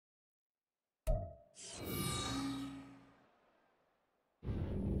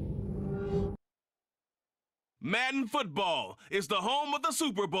Madden football is the home of the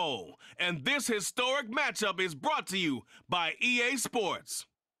Super Bowl, and this historic matchup is brought to you by EA Sports.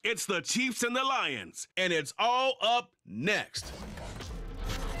 It's the Chiefs and the Lions, and it's all up next.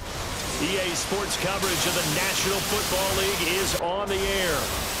 EA Sports coverage of the National Football League is on the air.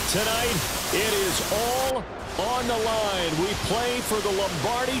 Tonight, it is all on the line. We play for the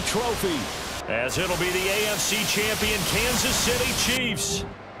Lombardi Trophy, as it'll be the AFC champion Kansas City Chiefs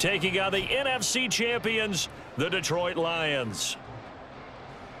taking on the NFC champions, the Detroit Lions.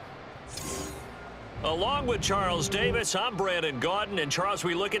 Along with Charles Davis, I'm Brandon Gaudin. And Charles,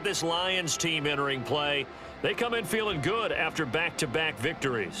 we look at this Lions team entering play. They come in feeling good after back-to-back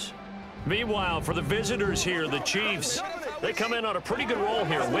victories. Meanwhile, for the visitors here, the Chiefs, they come in on a pretty good roll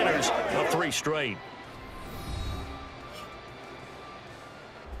here, winners of 3 straight.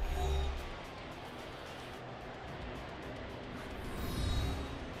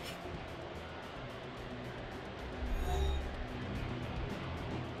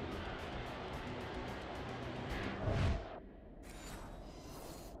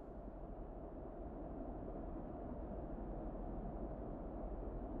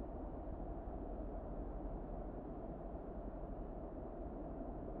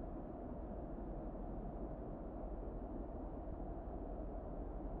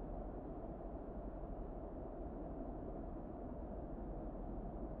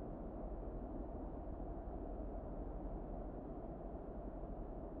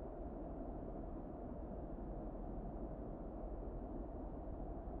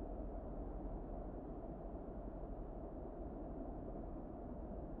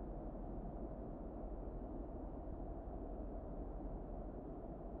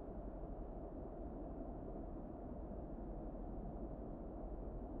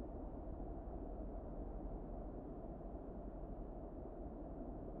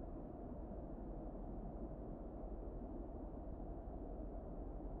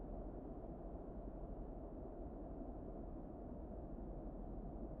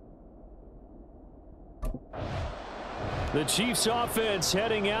 The Chiefs offense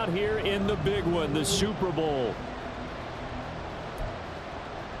heading out here in the big one, the Super Bowl.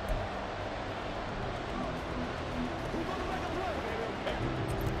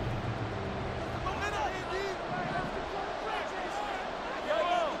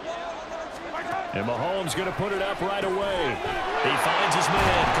 And Mahomes going to put it up right away. He finds his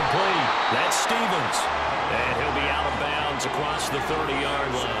man, complete. That's Stevens. And he'll be out of bounds across the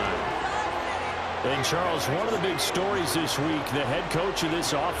 30-yard line. And, Charles, one of the big stories this week, the head coach of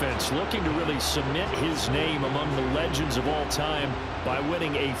this offense looking to really cement his name among the legends of all time by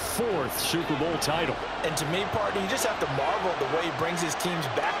winning a 4th Super Bowl title. And to me, partner, you just have to marvel at the way he brings his teams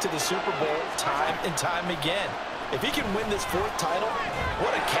back to the Super Bowl time and time again. If he can win this 4th title,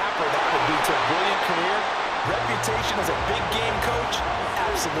 what a capper that would be to a brilliant career. Reputation as a big game coach,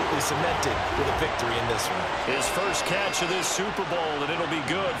 absolutely cemented with a victory in this one. His first catch of this Super Bowl, and it'll be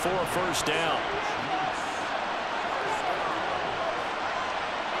good for a first down.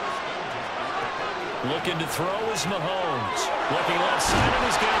 Looking to throw is Mahomes. Looking left side, and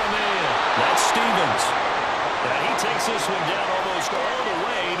he's got a man. That's Stevens. And he takes this one down almost all the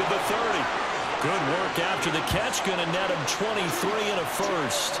way to the 30. Good work after the catch. Going to net him 23 and a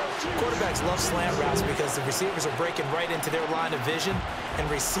first. Quarterbacks love slant routes because the receivers are breaking right into their line of vision. And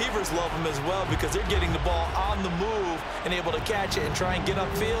receivers love them as well because they're getting the ball on the move and able to catch it and try and get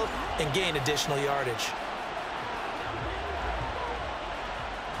upfield and gain additional yardage.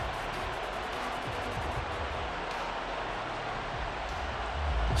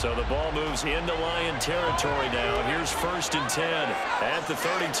 So the ball moves into Lion territory now. Here's 1st and 10 at the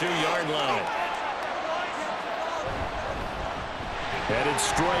 32-yard line. Headed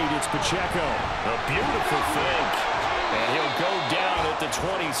straight, it's Pacheco. A beautiful fake. And he'll go down at the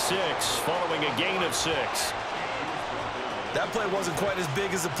 26, following a gain of 6. That play wasn't quite as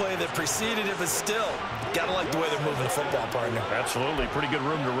big as the play that preceded it, but still, gotta like the way they're moving the football, partner. Absolutely. Pretty good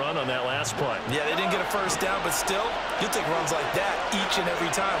room to run on that last play. Yeah, they didn't get a first down, but still, you'll take runs like that each and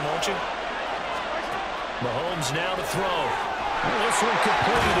every time, won't you? Mahomes now to throw. This one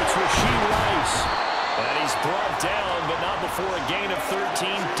complete. It's Rashee Rice. And he's brought down, but not before a gain of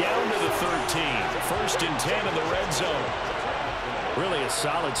 13, down to the 13. 1st and 10 in the red zone. Really a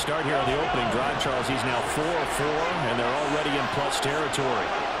solid start here on the opening drive, Charles. He's now 4-4, and they're already in plus territory.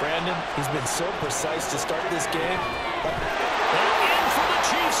 Brandon, he's been so precise to start this game. And in for the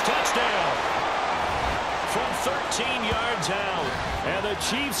Chiefs touchdown. From 13 yards out. And the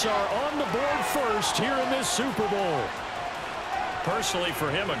Chiefs are on the board first here in this Super Bowl. Personally, for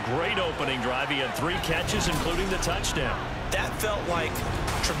him, a great opening drive. He had 3 catches, including the touchdown. That felt like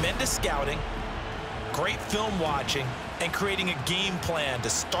tremendous scouting, Great film watching and creating a game plan to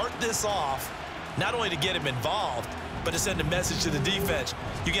start this off, not only to get him involved, but to send a message to the defense.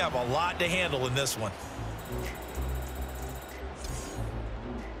 You have a lot to handle in this one.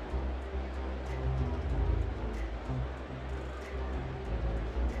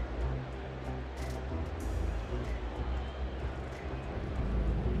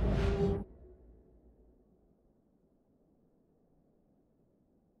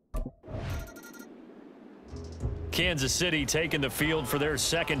 Kansas City taking the field for their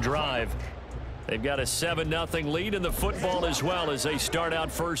second drive. They've got a 7-0 lead in the football as well as they start out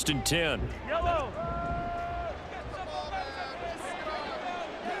 1st and 10. Yellow.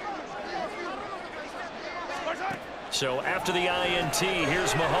 So after the INT,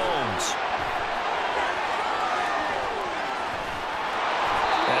 here's Mahomes.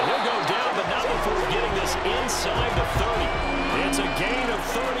 And he'll go down, but not before getting this inside the 30. It's a gain of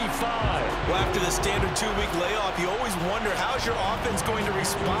 35. Well, after the standard 2-week layoff, you always wonder how's your offense going to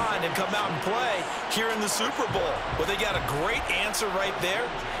respond and come out and play here in the Super Bowl. Well, they got a great answer right there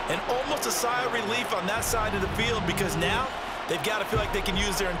and almost a sigh of relief on that side of the field because now they've got to feel like they can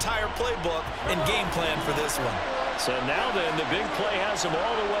use their entire playbook and game plan for this one. So now then, the big play has them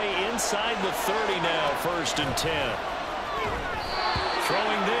all the way inside the 30 now, 1st and 10.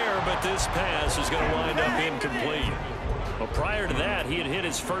 Throwing there, but this pass is going to wind up incomplete. Well, prior to that, he had hit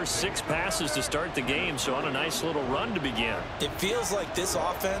his first 6 passes to start the game, so on a nice little run to begin. It feels like this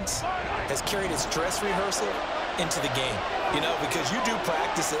offense has carried its dress rehearsal into the game, you know, because you do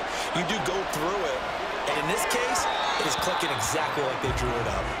practice it, you do go through it, and in this case, it is clicking exactly like they drew it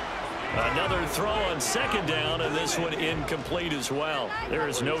up. Another throw on 2nd down, and this one incomplete as well. There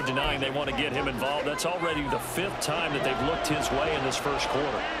is no denying they want to get him involved. That's already the 5th time that they've looked his way in this first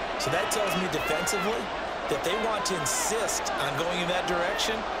quarter. So that tells me defensively that they want to insist on going in that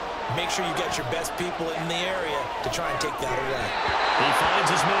direction. Make sure you got your best people in the area to try and take that away. He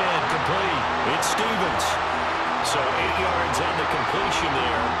finds his man complete. It's Stevens. So 8 yards on the completion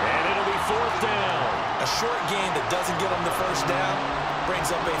there, and it'll be 4th down. A short gain that doesn't get them the 1st down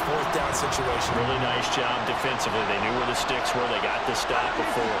brings up a 4th down situation. Really nice job defensively. They knew where the sticks were. They got the stop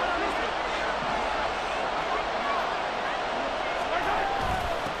before.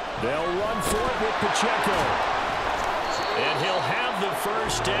 They'll run for it with Pacheco. And he'll have the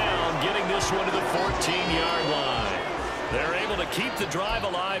 1st down, getting this one to the 14-yard line. They're able to keep the drive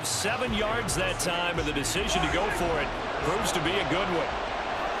alive, 7 yards that time, and the decision to go for it proves to be a good one.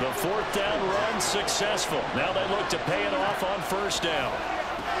 The 4th down run successful. Now they look to pay it off on 1st down.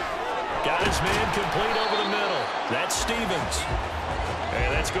 Got his man complete over the middle. That's Stevens. And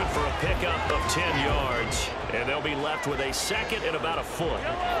that's good for a pickup of 10 yards. And they'll be left with a 2nd and about a foot.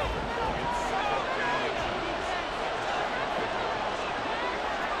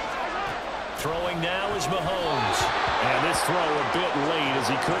 Throwing now is Mahomes. And this throw a bit late as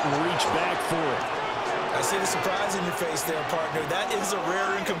he couldn't reach back for it. I see the surprise in your face there, partner. That is a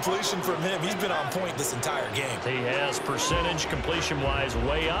rare incompletion from him. He's been on point this entire game. He has percentage completion-wise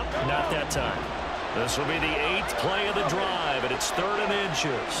way up. Not that time. This will be the 8th play of the drive, and it's 3rd and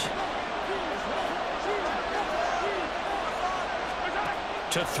inches.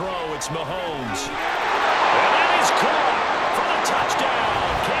 To throw, it's Mahomes. And that is caught for the touchdown,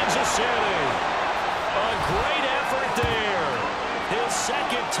 Kansas City. A great effort there. His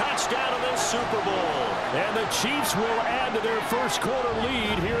 2nd touchdown of this Super Bowl. And the Chiefs will add to their first quarter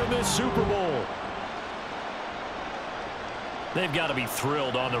lead here in this Super Bowl. They've got to be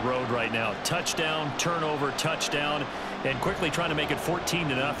thrilled on the road right now. Touchdown, turnover, touchdown, and quickly trying to make it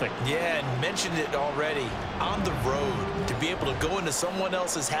 14-0. Yeah, and mentioned it already. On the road, to be able to go into someone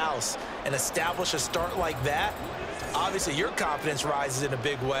else's house and establish a start like that, obviously your confidence rises in a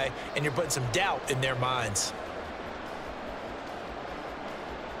big way, and you're putting some doubt in their minds.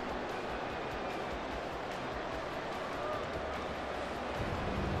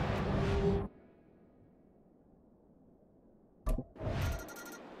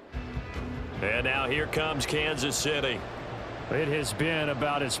 And now here comes Kansas City. It has been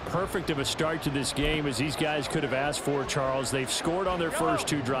about as perfect of a start to this game as these guys could have asked for, Charles. They've scored on their first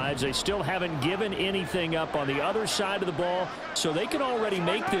 2 drives. They still haven't given anything up on the other side of the ball, so they can already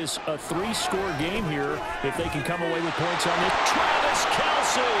make this a 3-score game here if they can come away with points on this. Travis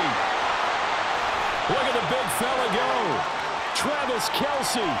Kelce! Look at the big fella go. Travis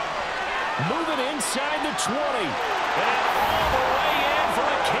Kelce moving inside the 20. And all the way in for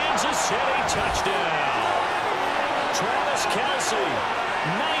a Kansas City touchdown. Travis Kelce,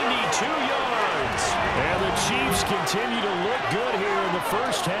 92 yards. And the Chiefs continue to look good here in the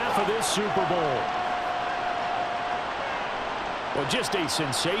first half of this Super Bowl. Well, just a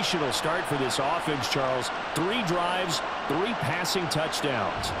sensational start for this offense, Charles. 3 drives, 3 passing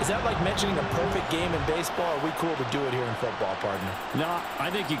touchdowns. Is that like mentioning a perfect game in baseball? Or are we cool to do it here in football, partner? No,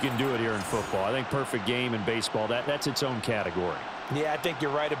 I think you can do it here in football. I think perfect game in baseball, that's its own category. Yeah, I think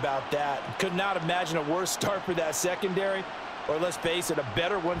you're right about that. Could not imagine a worse start for that secondary, or let's face it, a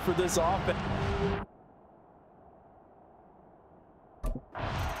better one for this offense.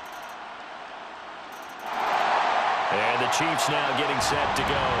 And the Chiefs now getting set to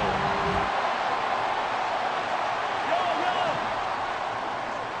go.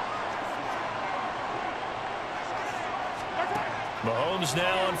 Mahomes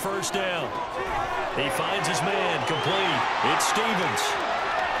now on first down. He finds his man complete. It's Stevens.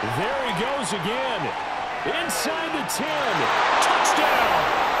 There he goes again. Inside the 10. Touchdown.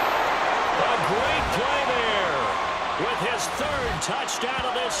 A great play there with his 3rd touchdown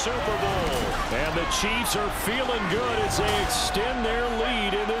of this Super Bowl. And the Chiefs are feeling good as they extend their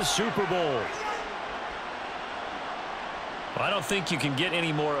lead in this Super Bowl. I don't think you can get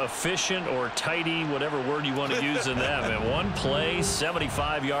any more efficient or tidy, whatever word you want to use in that. Man, 1 play,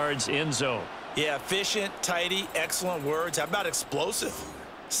 75 yards, end zone. Yeah, efficient, tidy, excellent words. How about explosive?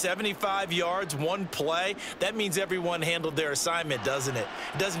 75 yards, 1 play. That means everyone handled their assignment, doesn't it?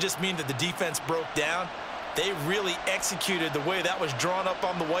 It doesn't just mean that the defense broke down. They really executed the way that was drawn up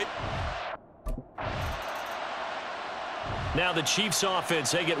on the white. Now the Chiefs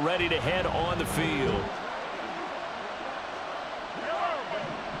offense, they get ready to head on the field.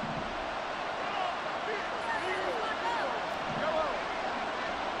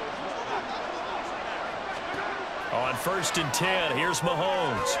 On 1st and 10, here's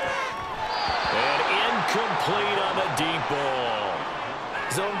Mahomes. And incomplete on the deep ball.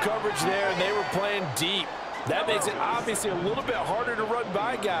 Zone coverage there, and they were playing deep. That makes it obviously a little bit harder to run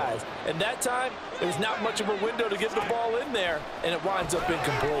by guys. And that time, it was not much of a window to get the ball in there, and it winds up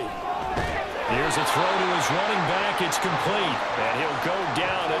incomplete. Here's a throw to his running back. It's complete. And he'll go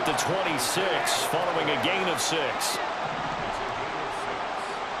down at the 26, following a gain of 6.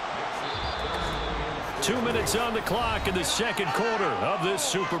 2 minutes on the clock in the 2nd quarter of this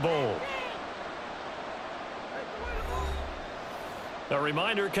Super Bowl. A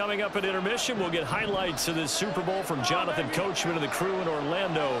reminder, coming up at intermission, we'll get highlights of this Super Bowl from Jonathan Coachman and the crew in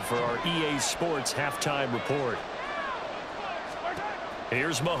Orlando for our EA Sports halftime report.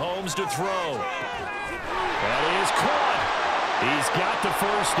 Here's Mahomes to throw. And he is caught. He's got the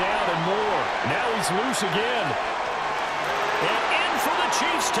 1st down and more. Now he's loose again. And in for the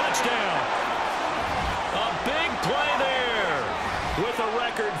Chiefs touchdown. A big play there with a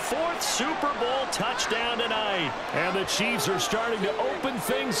record 4th Super Bowl touchdown tonight. And the Chiefs are starting to open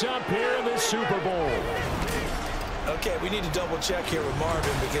things up here in the Super Bowl. Okay, we need to double check here with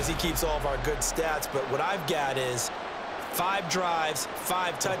Marvin because he keeps all of our good stats. But what I've got is 5 drives,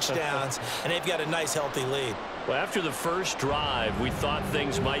 5 touchdowns, and they've got a nice, healthy lead. Well, after the first drive, we thought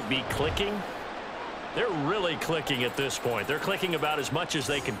things might be clicking. They're really clicking at this point. They're clicking about as much as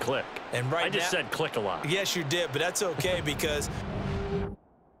they can click. And right I just said click a lot. Yes, you did, but that's okay because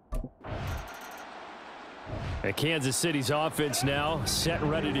and Kansas City's offense now set and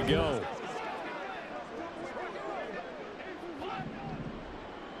ready to go.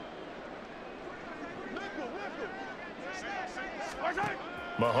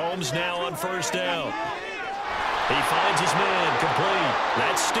 Mahomes now on 1st down. He finds his man complete.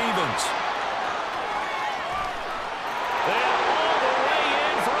 That's Stevens. And all the way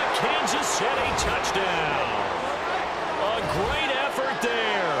in for a Kansas City touchdown. A great effort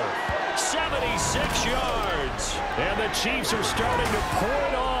there. 76 yards. And the Chiefs are starting to pour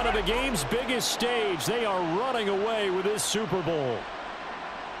it on at the game's biggest stage. They are running away with this Super Bowl.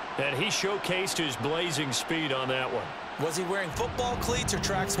 And he showcased his blazing speed on that one. Was he wearing football cleats or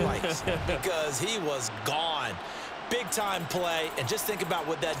track spikes? Because he was gone. Big-time play, and just think about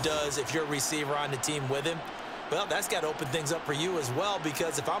what that does if you're a receiver on the team with him. Well, that's got to open things up for you as well,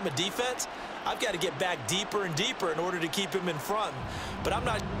 because if I'm a defense, I've got to get back deeper and deeper in order to keep him in front. But I'm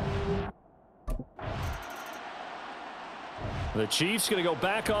not... The Chiefs going to go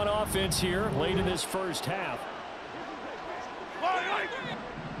back on offense here late in this first half.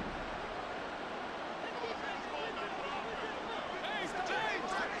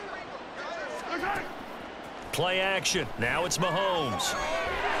 Play action. Now it's Mahomes.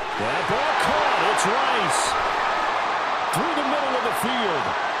 That ball caught. It's Rice. Through the middle of the field.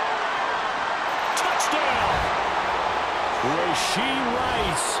 Touchdown. Rashee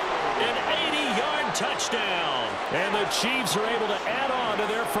Rice. An 80-yard touchdown. And the Chiefs are able to add on to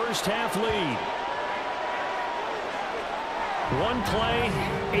their first half lead. One play,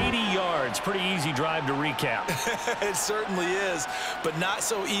 80 yards. yards. Pretty easy drive to recap. It certainly is, but not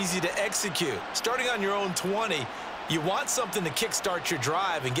so easy to execute. Starting on your own 20, you want something to kickstart your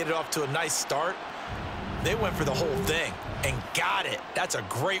drive and get it off to a nice start. They went for the whole thing and got it. That's a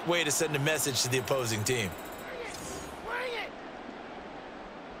great way to send a message to the opposing team.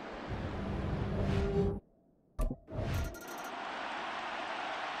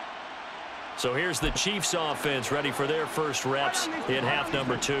 So here's the Chiefs offense ready for their first reps in half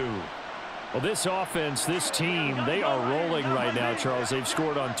number 2. Well, this offense, this team, they are rolling right now, Charles. They've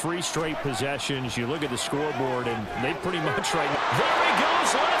scored on 3 straight possessions. You look at the scoreboard, and they pretty much right now. There he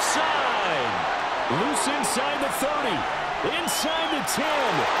goes, left side. Loose inside the 30, inside the 10,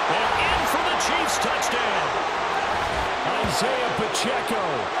 And in for the Chiefs touchdown. Isaiah Pacheco.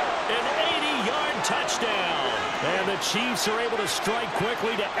 An 80-yard touchdown. And the Chiefs are able to strike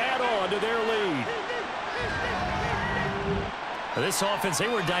quickly to add on to their lead. This offense, they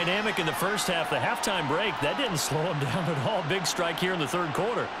were dynamic in the first half. The halftime break, that didn't slow them down at all. Big strike here in the third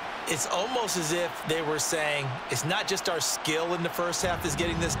quarter. It's almost as if they were saying, it's not just our skill in the first half that's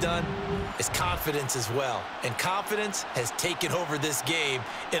getting this done, it's confidence as well. And confidence has taken over this game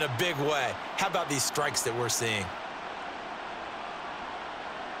in a big way. How about these strikes that we're seeing?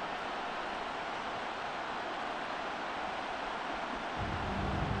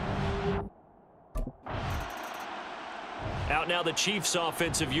 Out now the Chiefs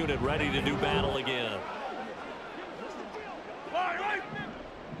offensive unit ready to do battle again.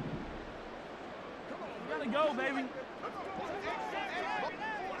 Go, baby.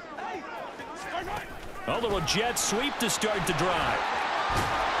 A little jet sweep to start the drive.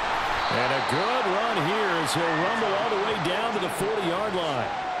 And a good run here as he'll rumble all the way down to the 40-yard line.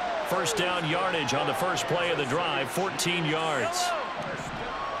 First down yardage on the first play of the drive, 14 yards.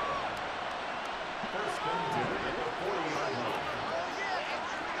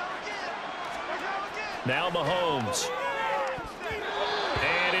 Now Mahomes.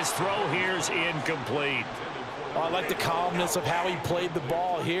 And his throw here is incomplete. Oh, I like the calmness of how he played the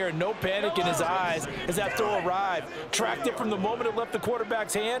ball here. No panic in his eyes as that throw arrived. Tracked it from the moment it left the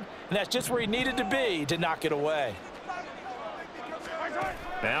quarterback's hand, and that's just where he needed to be to knock it away.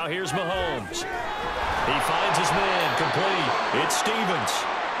 Now here's Mahomes. He finds his man complete. It's Stevens.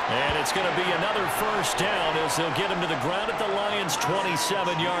 And it's going to be another first down as they'll get him to the ground at the Lions'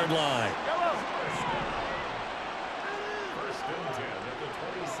 27-yard line.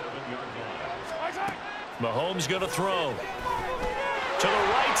 Mahomes going to throw. To the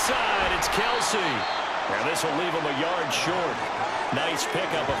right side, it's Kelsey. And this will leave him a yard short. Nice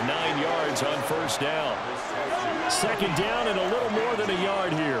pickup of 9 yards on first down. Second down and a little more than a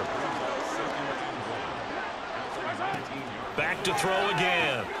yard here. Back to throw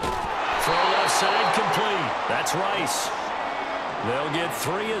again. Throw left side complete. That's Rice. They'll get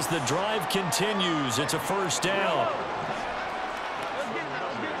 3 as the drive continues. It's a first down.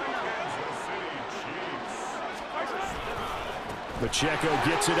 Pacheco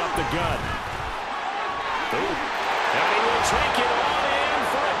gets it up the gut. Ooh. And he will take it all in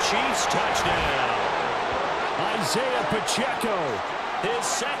for a Chiefs touchdown. Isaiah Pacheco. His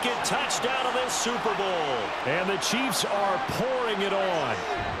second touchdown of this Super Bowl. And the Chiefs are pouring it on.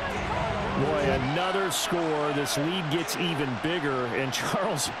 Boy, another score. This lead gets even bigger. And,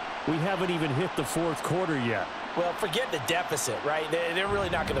 Charles, we haven't even hit the fourth quarter yet. Well, forget the deficit, right? They're really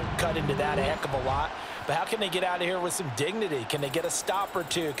not going to cut into that a heck of a lot. But how can they get out of here with some dignity? Can they get a stop or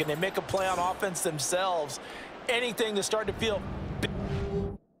two? Can they make a play on offense themselves? Anything to start to feel...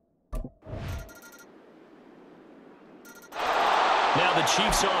 Now the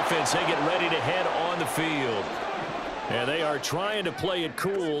Chiefs offense, they get ready to head on the field. And they are trying to play it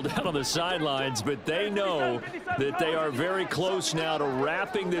cool down on the sidelines, but they know that they are very close now to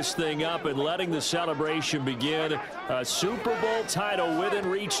wrapping this thing up and letting the celebration begin. A Super Bowl title within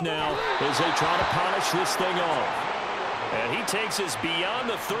reach now as they try to polish this thing off. And he takes us beyond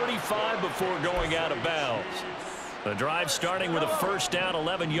the 35 before going out of bounds. The drive starting with a first down,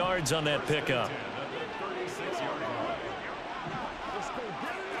 11 yards on that pickup.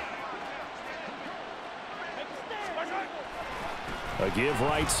 A give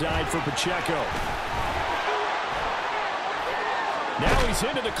right side for Pacheco. Now he's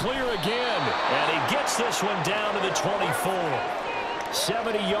into the clear again. And he gets this one down to the 24.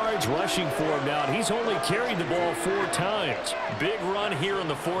 70 yards rushing for him now. And he's only carried the ball 4 times. Big run here in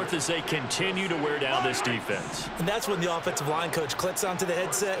the fourth as they continue to wear down this defense. And that's when the offensive line coach clicks onto the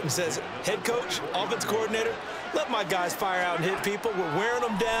headset and says, head coach, offense coordinator, let my guys fire out and hit people. We're wearing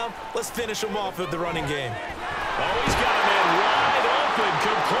them down. Let's finish them off with the running game. Oh, he's got a man wide open,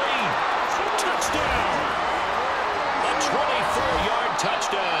 complete. Touchdown. A 24-yard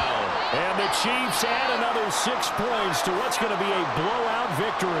touchdown. Chiefs add another 6 points to what's going to be a blowout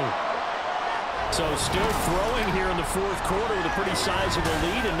victory. So still throwing here in the fourth quarter with a pretty sizable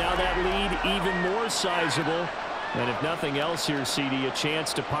lead, and now that lead even more sizable. And if nothing else here, CD, a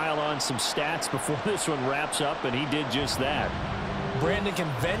chance to pile on some stats before this one wraps up, and he did just that. Brandon,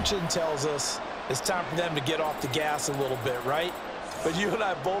 convention tells us it's time for them to get off the gas a little bit, right? But you and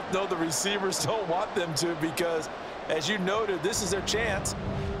I both know the receivers don't want them to because, as you noted, this is their chance.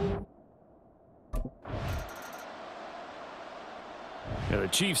 And the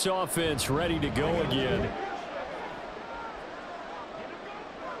Chiefs offense ready to go again.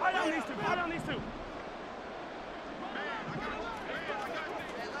 I don't need to.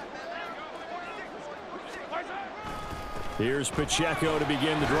 Here's Pacheco to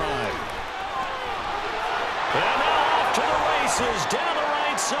begin the drive. And now off to the races down the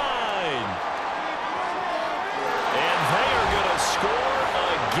right side. And they are going to score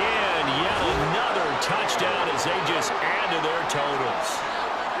again. Yet another touchdown as they just add to their totals.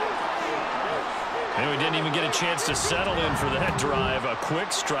 And we didn't even get a chance to settle in for that drive. A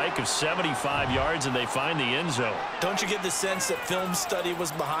quick strike of 75 yards, and they find the end zone. Don't you get the sense that film study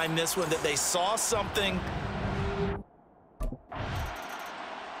was behind this one, that they saw something?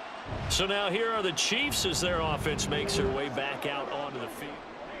 So now here are the Chiefs as their offense makes their way back out onto the field.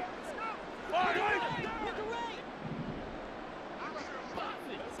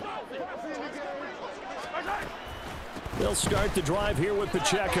 They'll start the drive here with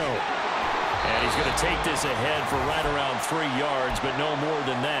Pacheco. And he's going to take this ahead for right around 3 yards, but no more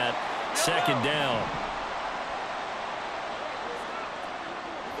than that. Second down.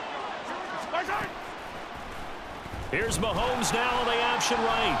 Here's Mahomes now on the option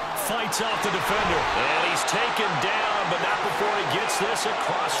right. Fights off the defender. And he's taken down, but not before he gets this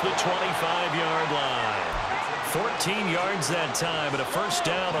across the 25-yard line. 14 yards that time, and a first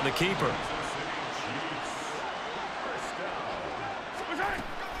down on the keeper.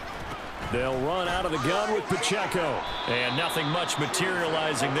 They'll run out of the gun with Pacheco. And nothing much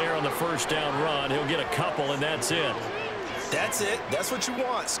materializing there on the first down run. He'll get a couple, and that's it. That's it. That's what you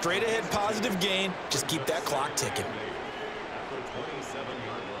want. Straight ahead positive gain. Just keep that clock ticking.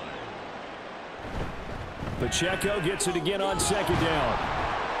 Pacheco gets it again on second down.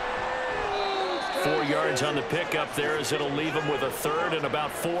 4 yards on the pickup there as it'll leave him with a third and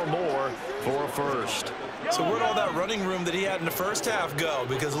about 4 more for a first. So where'd all that running room that he had in the first half go?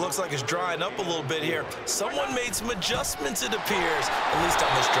 Because it looks like it's drying up a little bit here. Someone made some adjustments, it appears, at least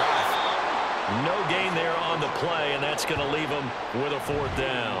on this drive. No gain there on the play, and that's going to leave him with a fourth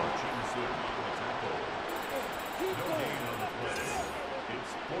down.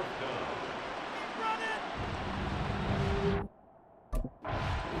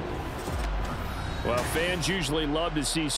 Well, fans usually love to see